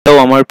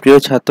আমার প্রিয়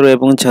ছাত্র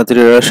এবং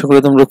ছাত্রীরা, আশা করি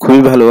তোমরা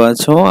খুবই ভালো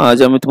আছো। আজ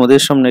আমি তোমাদের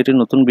সামনে একটি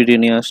নতুন ভিডিও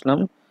নিয়ে আসলাম।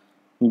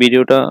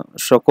 ভিডিওটা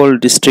সকল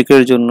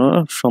ডিস্ট্রিক্টের জন্য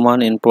সমান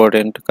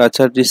ইম্পর্টেন্ট।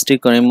 কাছাড়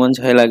ডিস্ট্রিক্ট, করিমগঞ্জ,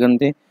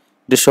 হাইলাকান্দি,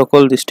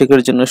 সকল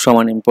ডিস্ট্রিক্টের জন্য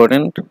সমান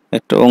ইম্পর্টেন্ট।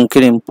 একটা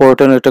অঙ্কের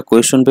ইম্পর্টেন্ট একটা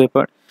কোয়েশ্চেন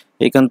পেপার।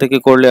 এখান থেকে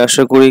করলে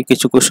আশা করি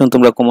কিছু কোয়েশ্চেন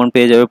তোমরা কমন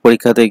পেয়ে যাবে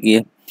পরীক্ষাতে গিয়ে।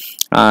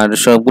 আর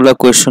সবগুলা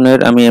কোয়েশ্চেনের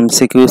আমি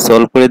এমসিকিউ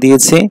সলভ করে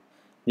দিয়েছি।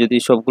 যদি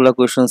সবগুলা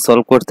কোয়েশ্চেন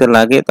সলভ করতে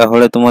লাগে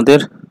তাহলে তোমাদের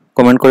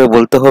কমেন্ট করে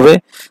বলতে হবে,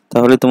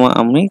 তাহলে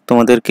আমি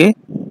তোমাদেরকে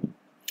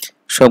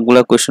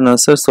সবগুলা কোয়েশ্চেন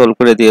আনসার সলভ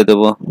করে দিয়ে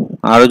দেবো।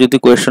 আরও যদি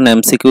কোয়েশ্চেন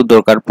এমসিকিউ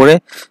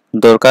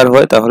দরকার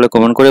হয় তাহলে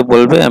কমেন্ট করে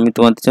বলবে, আমি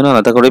তোমাদের জন্য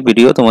আলাদা করে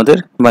ভিডিও তোমাদের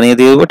বানিয়ে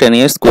দিয়ে দেবো। 10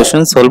 ইয়ার্স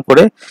কোয়েশ্চেন সলভ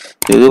করে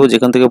দিয়ে দেবো,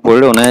 যেখান থেকে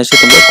পড়লে অনায়াসে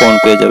তোমরা কমেন্ট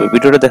পেয়ে যাবে।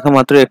 ভিডিওটা দেখা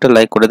মাত্র একটা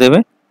লাইক করে দেবে,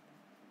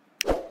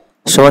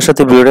 সবার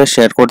সাথে ভিডিওটা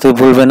শেয়ার করতে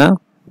ভুলবে না।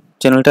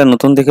 চ্যানেলটা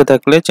নতুন দেখে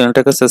থাকলে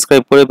চ্যানেলটাকে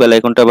সাবস্ক্রাইব করে বেল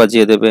আইকনটা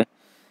বাজিয়ে দেবে।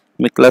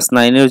 আমি ক্লাস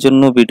 9 এর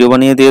জন্য ভিডিও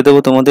বানিয়ে দিয়ে দেবো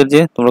তোমাদের,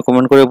 যে তোমরা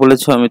কমেন্ট করে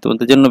বলেছো, আমি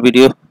তোমাদের জন্য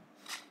ভিডিও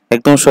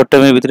একদম শর্ট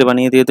টাইমের ভিতরে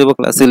বানিয়ে দিয়ে দেবো।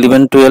 ক্লাস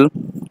 11, 12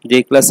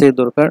 যেই ক্লাসে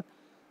দরকার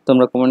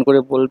তোমরা কমেন্ট করে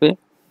বলবে,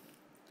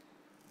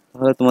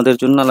 তাহলে তোমাদের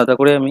জন্য আলাদা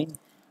করে আমি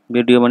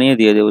ভিডিও বানিয়ে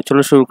দিয়ে দেবো।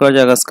 চলো শুরু করা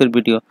যাক আজকের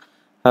video.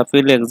 Half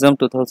yearly exam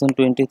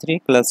 2023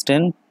 class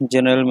 10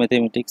 general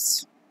mathematics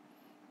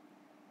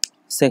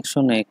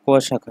section 1 ক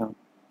শাখা।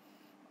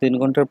 3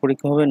 ঘন্টার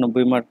পরীক্ষা হবে,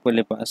 90 মার্ক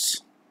পেলে পাস।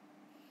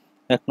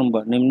 1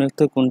 নম্বর,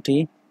 নিম্নলিখিত কোনটি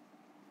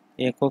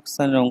একক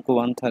স্থানের অঙ্ক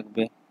 1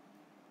 থাকবে?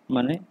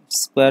 মানে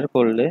স্কোয়ার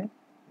করলে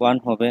 1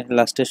 হবে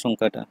লাস্টের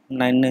সংখ্যাটা।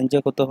 9 9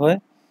 কত হয়?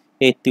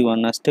 81,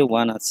 লাস্টে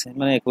 1 আছে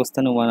মানে একক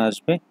স্থানে 1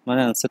 আসবে,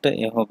 মানে আনসারটা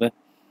এ হবে।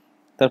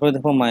 তারপরে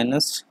দেখো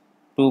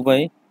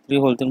 -2/3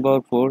 হোল 3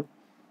 পাওয়ার 4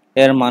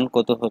 এর মান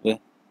কত হবে?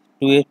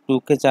 2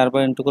 কে 4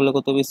 বার ইন্টু করলে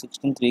কত হবে?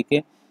 16, 3 কে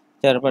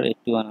 4 বার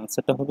 81,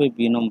 আনসারটা হবে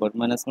বি নম্বর।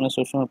 মাইনাস মানে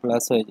সবসময়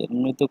প্লাস হয়ে যায়।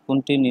 নিম্নলিখিত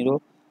কোনটি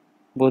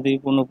নিরবধি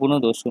পূর্ণ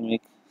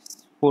দশমিক?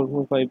 4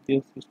 4 5 দিয়ে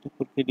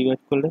 64 কে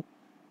ডিভাইড করলে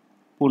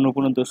পূর্ণ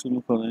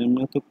দশমিক হবে।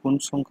 নিম্নলিখিত কোন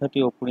সংখ্যাটি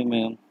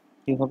অপরিমেয়?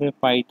 কি হবে?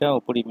 পাইটা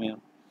অপরিমেয়।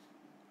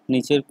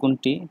 নিচের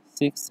কোনটি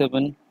 6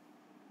 7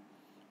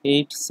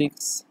 8 6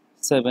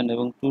 7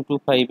 এবং 2 2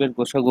 5 এর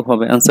গোসাগু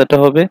হবে? আনসারটা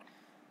হবে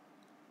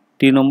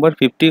টি নম্বর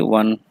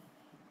 51।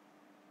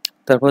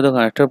 তারপর দেখো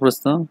আরেকটা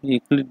প্রশ্ন,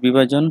 ইউক্লিড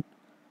বিভাজন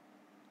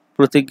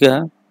প্রতিজ্ঞা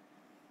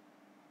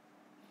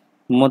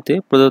মতে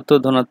প্রদত্ত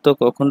ধনাত্মক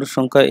অখণ্ড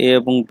সংখ্যা এ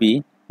এবং বি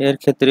এর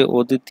ক্ষেত্রে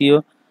অদ্বিতীয়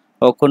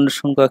অখণ্ড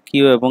সংখ্যা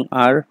কিউ এবং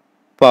আর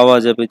পাওয়া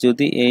যাবে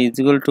যদি a =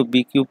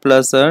 bq +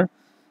 r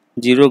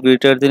 0 >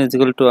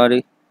 r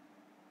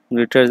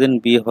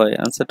 > b হয়।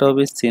 আনসারটা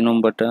হবে সি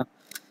নম্বরটা।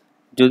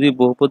 যদি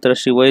বহুপদ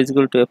রাশি y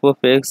 = f of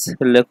x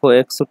লেখো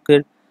x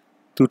অক্ষের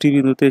দুটি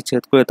বিন্দুতে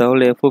ছেদ করে,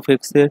 তাহলে f of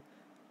x এর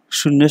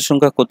শূন্যের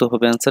সংখ্যা কত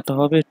হবে? আনসারটা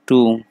হবে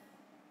 2।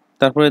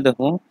 তারপরে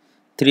দেখো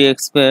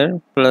 3x²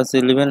 +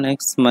 11x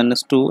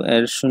 - 2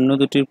 এর শূন্য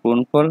দুটির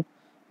পূরণফল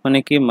মানে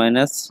কি?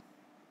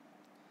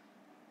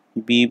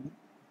 b।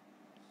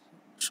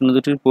 শূন্য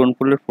দুটির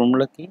পূরণফলের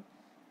ফর্মুলা কি?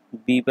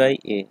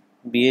 b/a।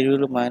 b এর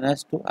হলো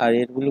 -2 আর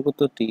এর হলো কত?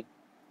 t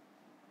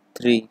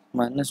 3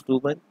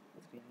 -2/3,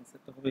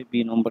 আনসারটা হবে বি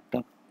নম্বরটা।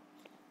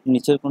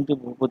 নিচের কোনটি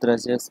বহুপদ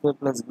রাশি? x²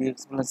 + bx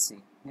 + c,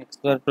 x²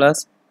 +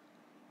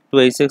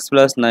 2hx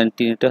 +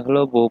 19 এটা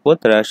হলো বহুপদ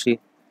রাশি।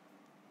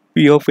 p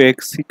of x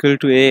 = ax²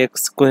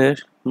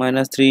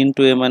 - 3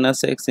 * a - x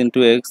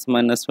 * x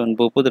 - 1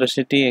 বহুপদ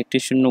রাশিটি একটি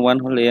শূন্য 1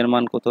 হলে এর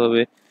মান কত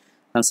হবে?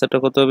 আনসারটা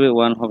কত হবে?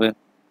 1 হবে।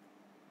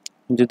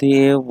 যদি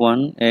a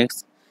 1x,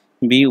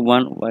 b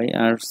 1y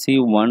R c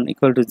 1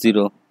 =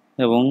 0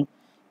 এবং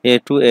a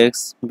 2x,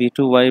 b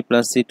 2y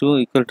 + c 2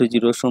 =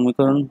 0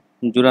 সমীকরণ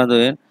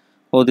জোড়াদ্বয়ের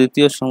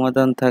অদ্বিতীয়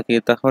সমাধান থাকে,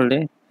 তাহলে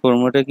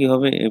ফর্মুলাটা কি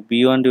হবে?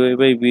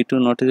 b1/b2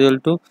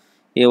 ≠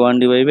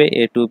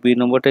 a1/a2। বি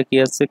নম্বরটা কি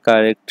আছে?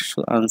 কারেক্ট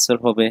আনসার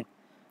হবে।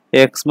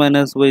 x -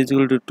 y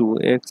 = 2,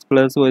 x +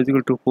 y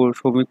 = 4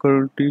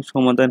 সমীকরণটির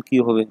সমাধান কি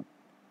হবে?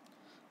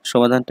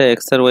 সমাধানটা x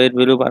আর y এর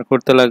ভ্যালু বার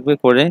করতে লাগবে,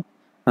 করে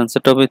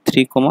আনসারটা হবে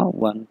 3,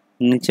 1।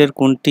 নিচের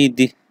কোনটি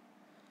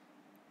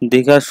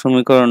দ্বিঘাত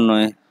সমীকরণ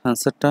নয়?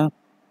 আনসারটা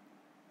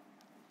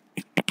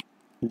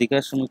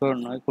দ্বিঘাত সমীকরণ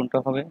নয় কোনটা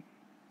হবে?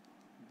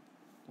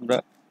 তোমরা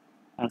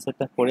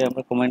আনসারটা পড়ে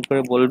আমরা কমেন্ট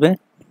করে বলবে,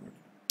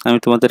 আমি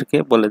তোমাদেরকে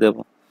বলে দেব।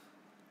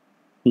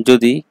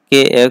 যদি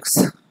kx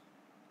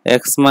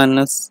x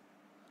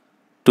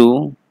 - 2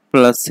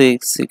 + 6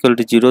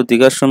 = 0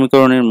 দ্বিঘাত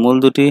সমীকরণের মূল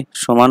দুটি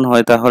সমান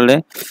হয়, তাহলে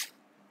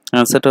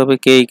আনসারটা হবে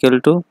k =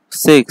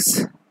 6।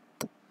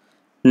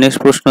 নেক্সট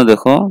প্রশ্ন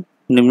দেখো,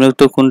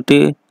 নিম্নলিখিত কোনটি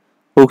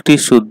উক্তি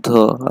শুদ্ধ?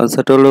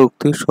 আনসারটা হলো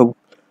উক্তি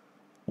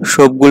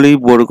সবগুলি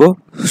বর্গ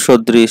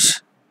সদৃশ।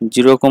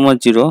 0,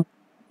 0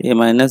 a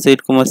 - 8,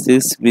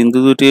 6 বিন্দু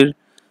দুটির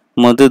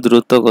মধ্যে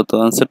দূরত্ব কত?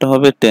 আনসারটা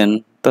হবে 10।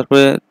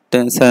 তারপরে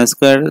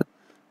sin²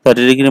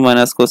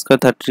 30° - cos²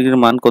 30°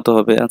 মান কত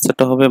হবে?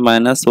 আনসারটা হবে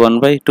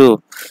 -1/2।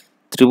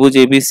 ত্রিভুজ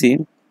ABC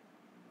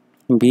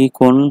B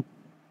কোণ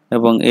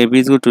এবং AB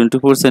 =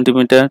 24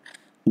 সেন্টিমিটার,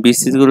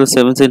 BC =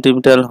 7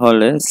 সেন্টিমিটার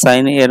হলে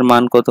sin এর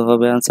মান কত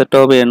হবে? আনসারটা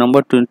হবে এ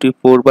নম্বর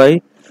 24/5।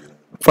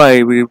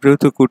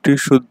 নিম্নলিখিত কোনটি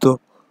শুদ্ধ?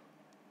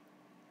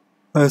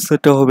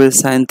 আনসারটা হবে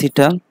সাইন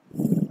থিটা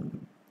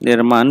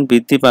এর মান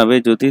বৃদ্ধি পাবে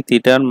যদি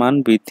থিটার মান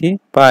বৃদ্ধি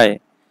পায়।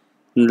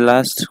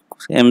 লাস্ট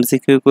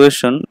এমসিকিউ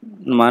কোয়েশ্চন,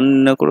 মান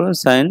নির্ণয় করো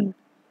sign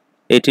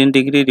 18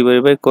 degree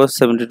divide by cos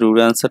 70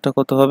 degree. আনসারটা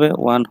কত হবে?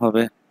 1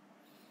 হবে।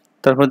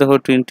 তারপর দেখো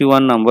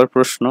 21 নম্বর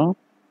প্রশ্ন,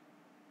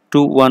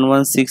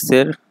 2116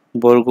 এর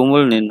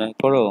বর্গমূল নির্ণয়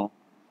করো।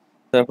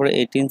 তারপরে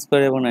 18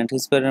 স্কয়ার এবং 90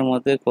 স্কয়ারের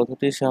মধ্যে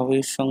কতটি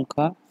স্বাভাবিক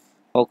সংখ্যা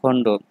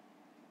অখণ্ড?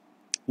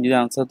 যদি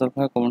আনসার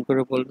দরকার কমেন্ট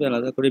করে বলবে,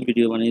 আলাদা করে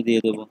ভিডিও বানিয়ে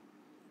দিয়ে দেবো।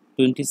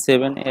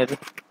 27 এর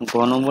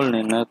ঘনমূল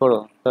নির্ণয় করো।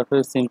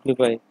 তারপরে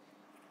simplify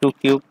 2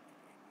 cube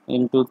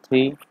into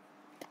 3,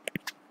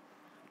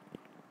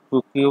 2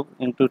 cube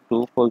into 2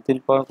 whole 3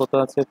 পাওয়ার কত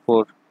আছে?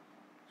 4।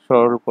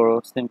 সরল করো,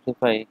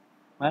 সিম্পলিফাই,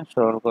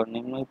 সরল করো।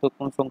 নিম্নলিখিত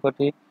কোন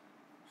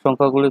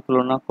সংখ্যাগুলি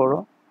তুলনা করো?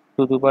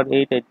 2 টু পাওয়ার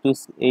 8 8 টু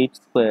 8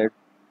 স্কয়ার।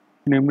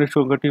 নিম্নের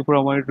সংখ্যাটি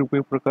প্রমাণিত রূপে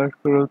প্রকাশ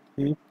করো।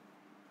 3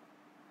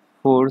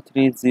 4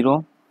 3 0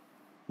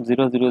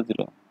 0 0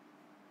 0।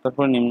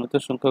 তারপর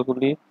নিম্নলিখিত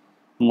সংখ্যাগুলি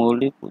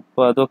মৌলিক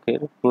উৎপাদকের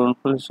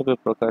পূরণফল হিসেবে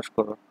প্রকাশ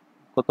করো।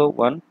 কত?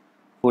 1।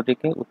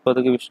 40কে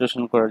উৎপাদকে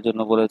বিশ্লেষণ করার জন্য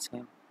বলেছে।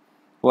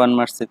 1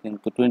 মার্কসে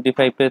কিন্তু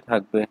 25টাই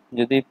থাকবে।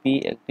 যদি পি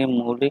একটি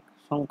মৌলিক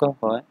সংখ্যা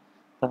হয়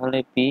তাহলে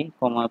P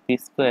P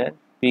square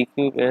P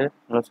cube এর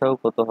লসাগু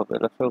কত হবে?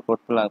 লসাগু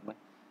করতে লাগবে।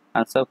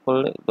 আনসার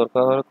করলে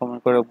দরকার হলে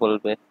কমেন্ট করে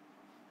বলবে।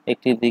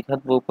 একটি দ্বিঘাত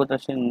বহুপদ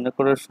রাশি নির্ণয়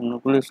করে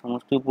শূন্যগুলির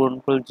সমষ্টি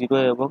পূরণফল 0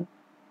 এবং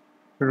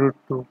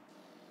 √2।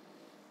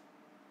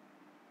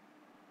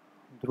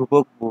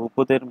 ধ্রুবক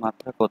বহুপদের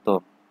মাত্রা কত?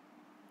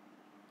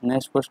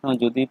 নেক্সট প্রশ্ন,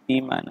 যদি পি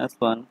মাইনাস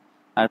 1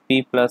 আর পি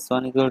প্লাস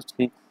 1 ইকুয়াল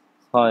 6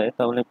 হয়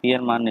তাহলে পি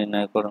এর মান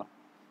নির্ণয় করো।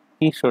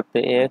 কি শর্তে?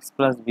 ax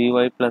plus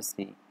by plus c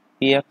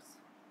px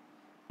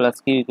plus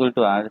q equal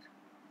to r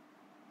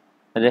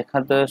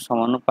রেখাদ্বয়ের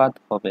সমানুপাত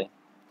হবে।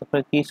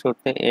 তারপরে কি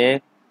শর্তে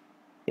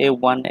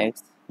a1x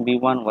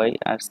b1y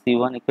R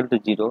c1 equal to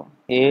 0,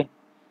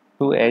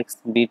 a2x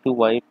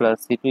b2y plus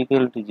c2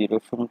 equal to 0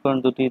 সমীকরণ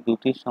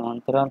দুটি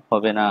সমান্তরাল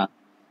হবে না।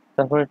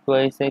 তারপরে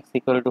 2x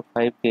equal to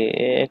 5 K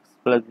ax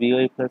plus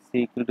by plus c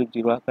equal to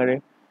 0 আকারে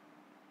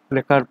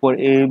লেখার পর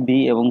a b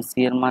এবং c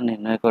এর মান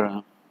নির্ণয় করো।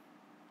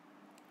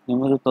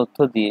 নিম্নলিখিত তথ্য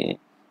দিয়ে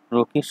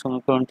রৈখিক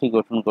সমীকরণটি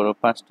গঠন করো।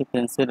 5টি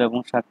পেন্সিল এবং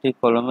 7টি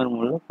কলমের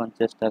মূল্য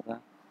 50 টাকা।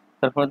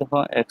 তারপর দেখো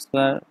x²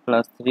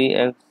 plus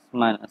 3x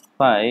minus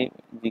 5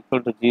 equal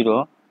to 0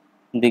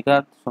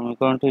 দ্বিঘাত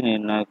সমীকরণটি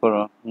নির্ণয়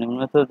করো।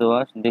 নিম্নলিখিত দেওয়া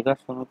দ্বিঘাত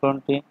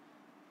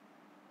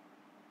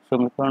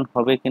সমীকরণ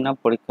হবে কিনা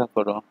পরীক্ষা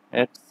করো।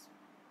 x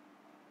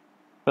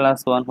plus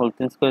 1 whole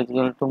 3 square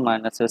equal to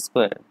minus a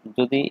square.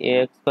 যদি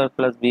ax square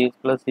plus bx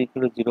plus c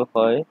equal to 0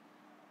 হয়,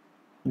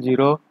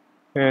 0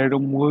 এর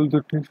মূল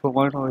দুটি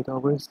সমান হয়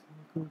তবে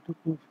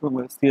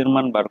c এর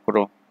মান বার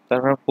করো।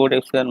 তারপর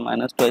 4x square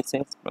minus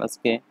 2x plus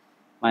k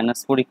minus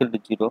 4 equal to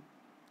 0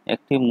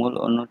 একটি মূল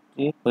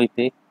অন্যটি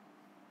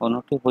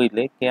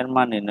হইলে k এর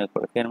মান নির্ণয়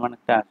করো। k এর মান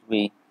একটা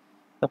আসবেই।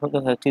 তারপর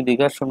দেখো একটি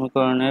দ্বিঘাত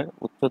সমীকরণের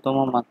উচ্চতম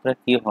মাত্রা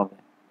কি হবে?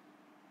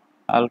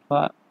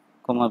 আলফা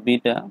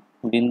বিটা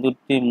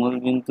বিন্দুটি মূল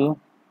বিন্দু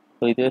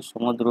হইতে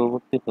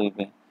সমদূরবর্তী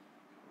হইবে।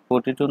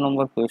 42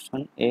 নম্বর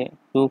কোয়েশ্চন, a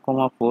 2,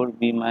 4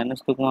 b minus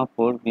 2,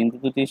 4 বিন্দু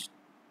দুটি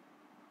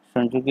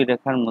সংযোগী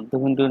রেখার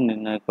মধ্যবিন্দু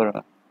নির্ণয় করা।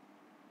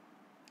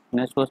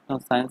 নেক্সট প্রশ্ন,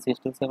 sin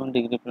 67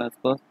 degree plus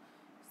cos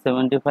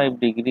 75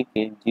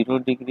 ডিগ্রিকে 0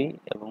 degree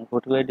এবং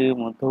 45 ডিগ্রি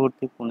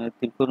মধ্যবর্তী কোণের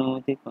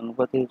ত্রিকোণমিতিক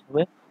অনুপাত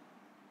হিসেবে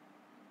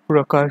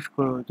প্রকাশ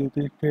করো।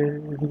 যদি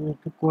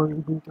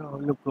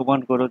তাহলে প্রমাণ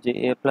করো যে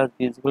a plus b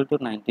equal to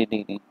 90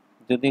 degree.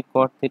 যদি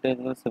cot থিটা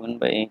ইকুয়াল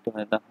 7/8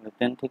 হয় তাহলে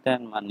tan থিটা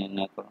এর মান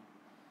নির্ণয় করো।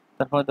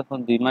 তারপর দেখো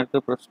 2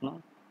 মার্কের প্রশ্ন,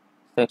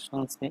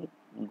 সেকশন সি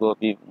গো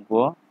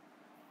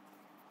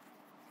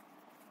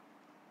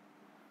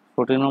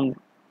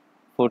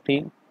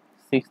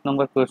 46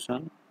 নম্বর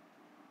কোয়েশ্চন,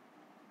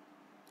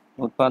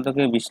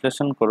 উৎপাদকে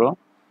বিশ্লেষণ করো।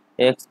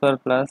 x square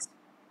plus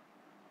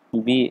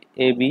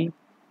ab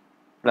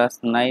plus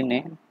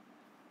 9a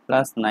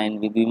plus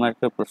 9b 2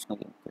 মার্কের প্রশ্ন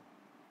কিন্তু।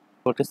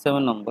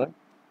 47 নম্বর,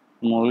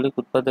 মৌলিক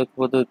উৎপাদক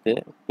পদ্ধতিতে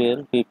 12,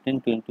 15,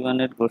 21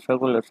 এর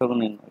গোসাগু লসাগু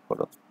নির্ণয়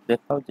করো।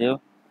 দেখাও যে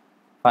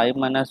 5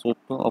 minus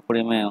 √2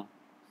 অপরিমেয়।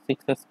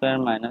 6x square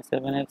minus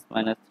 7x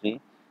minus 3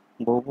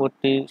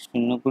 বহুপদটির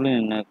শূন্যগুলি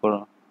নির্ণয় করো।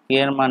 k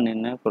এর মান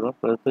নির্ণয় করো।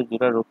 প্রদত্ত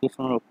জোড়া রৈখিক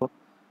সমরূপ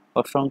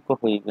অসংখ্য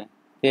হইবে।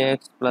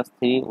 kx plus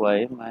 3y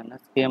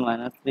minus k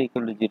minus 3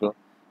 equal to 0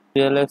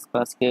 12x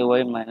plus ky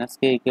minus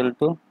k equal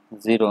to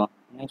 0।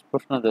 Next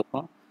প্রশ্ন দেখো,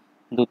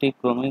 দুটি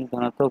ক্রমিক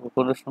ধনাত্মক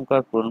অখণ্ড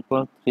সংখ্যার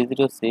পূরণফল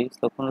 306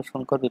 অখণ্ড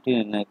সংখ্যা দুটি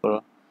নির্ণয় করো।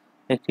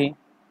 একটি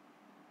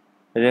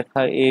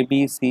রেখা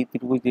ABC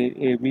ত্রিভুজের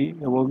AB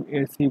এবং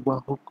AC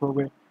বাহু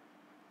ক্রমে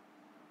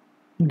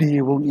D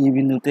এবং E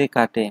বিন্দুতে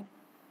কাটে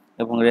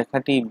এবং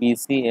রেখাটি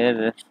BC এর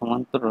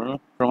সমান্তরাল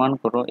প্রমাণ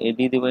করো। AD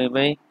divide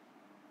by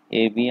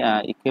AB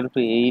equal to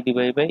AE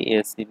divide by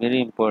AC। Very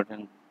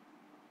important.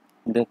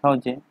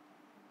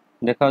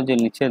 দেখাও যে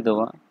নিচে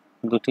দেওয়া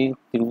দুটি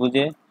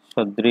ত্রিভুজে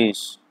সদৃশ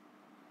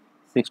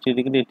 60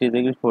 ডিগ্রি 80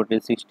 ডিগ্রি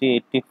 40 60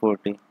 80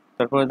 40।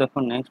 তারপরে দেখো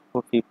নেক্সট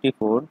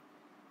 54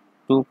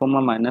 2,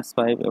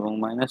 -5 এবং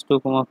 -2,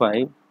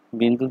 5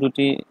 বিন্দু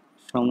দুটি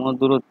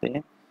সমদূরত্বে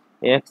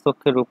x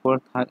অক্ষের উপর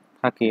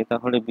থাকে,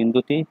 তাহলে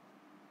বিন্দুটি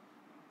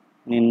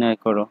নির্ণয়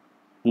করো।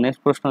 নেক্সট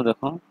প্রশ্ন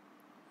দেখো,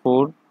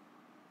 4,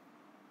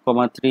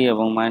 3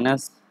 এবং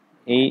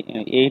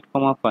 -8,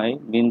 5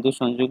 বিন্দু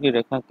সংযোগী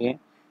রেখাকে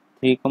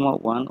 3,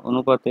 1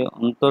 অনুপাতে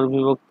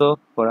অন্তর্বিভক্ত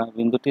করা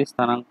বিন্দুটির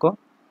স্থানাঙ্ক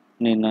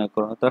নির্ণয়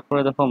করো। তারপরে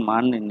দেখো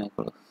মান নির্ণয়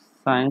করো।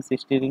 sin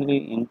 60 degree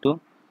into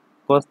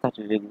cos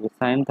 30 degree,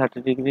 sin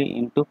 30 degree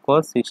into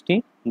cos 60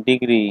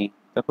 degree.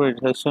 তারপরে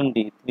রিডাকশন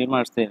ডি 3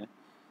 মার্কসের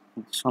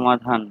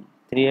সমাধান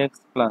 3x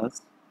plus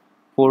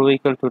 4y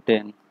equal to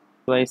 10,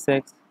 twice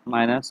x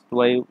minus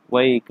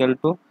 2y equal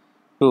to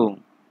 2।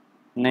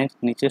 Next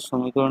নিচের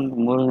সমীকরণ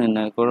মূল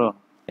নির্ণয় করো।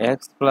 x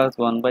plus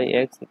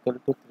 1/x equal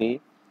to 3,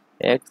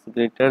 x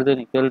greater than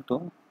equal to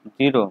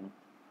 0।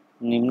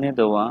 নিম্নে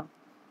দেওয়া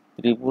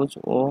ত্রিভুজ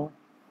ও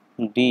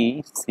D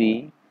C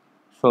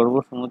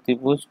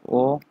সর্বসমত্রিভুজ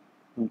O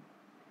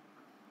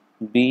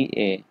B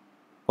A,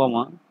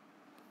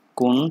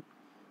 কোণ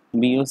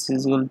BOC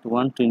is equal to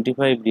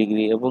 125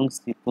 degree এবং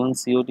কোণ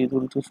COD is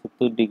equal to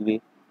 70 degree.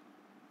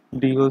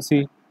 DOC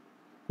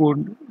কোণ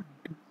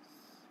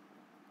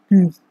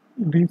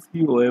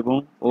DCO এবং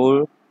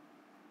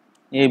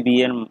OAB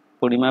এর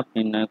পরিমাপ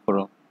নির্ণয়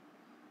করো।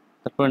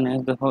 তারপর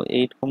নেক্সট দেখো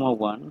 8,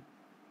 1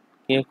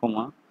 k,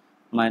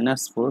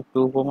 -4,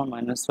 2,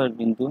 -5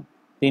 বিন্দু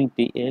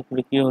তিনটি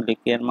একরেখীয় হলে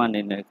k এর মান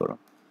নির্ণয় করো।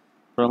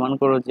 প্রমাণ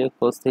করো যে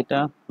cos θ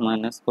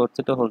minus cos θ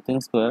whole thing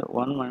square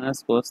 1 minus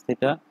cos θ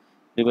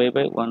divided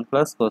by 1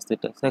 plus cos θ।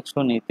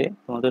 Section নিতে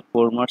তোমাদের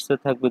 4 মার্কসে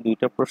থাকবে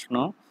দুইটা প্রশ্ন,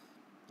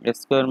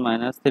 স্কয়ার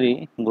 -3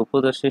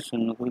 বহুপদরাশির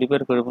শূন্যগুলি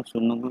বের করো এবং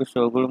শূন্যগুলি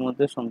সহগুলির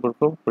মধ্যে সম্পর্ক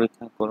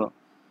পরীক্ষা করো।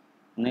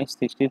 নেক্সট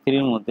 63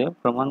 এর মধ্যে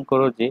প্রমাণ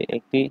করো যে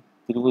একটি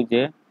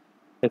ত্রিভুজে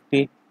একটি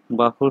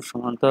বাহুর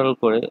সমান্তরাল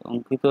করে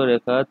অঙ্কিত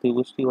রেখা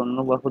ত্রিভুজটি অন্য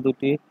বাহু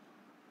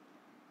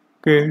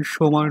দুটিকে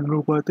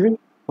সমানুপাতে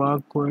ভাগ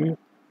করে।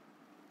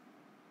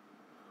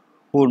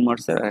 4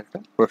 মার্কসের একটা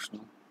প্রশ্ন।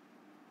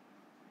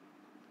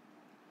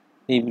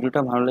 এই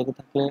ভিডিওটা ভালো লেগে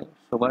থাকলে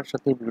সবার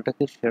সাথে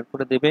ভিডিওটাকে শেয়ার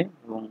করে দেবে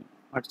এবং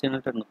আমার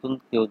চ্যানেলটা নতুন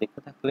কেউ দেখে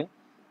থাকলে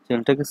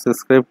চ্যানেলটাকে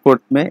সাবস্ক্রাইব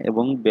করবে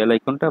এবং বেল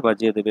আইকনটা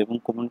বাজিয়ে দেবে এবং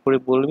কমেন্ট করে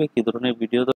বলবে কি ধরনের ভিডিও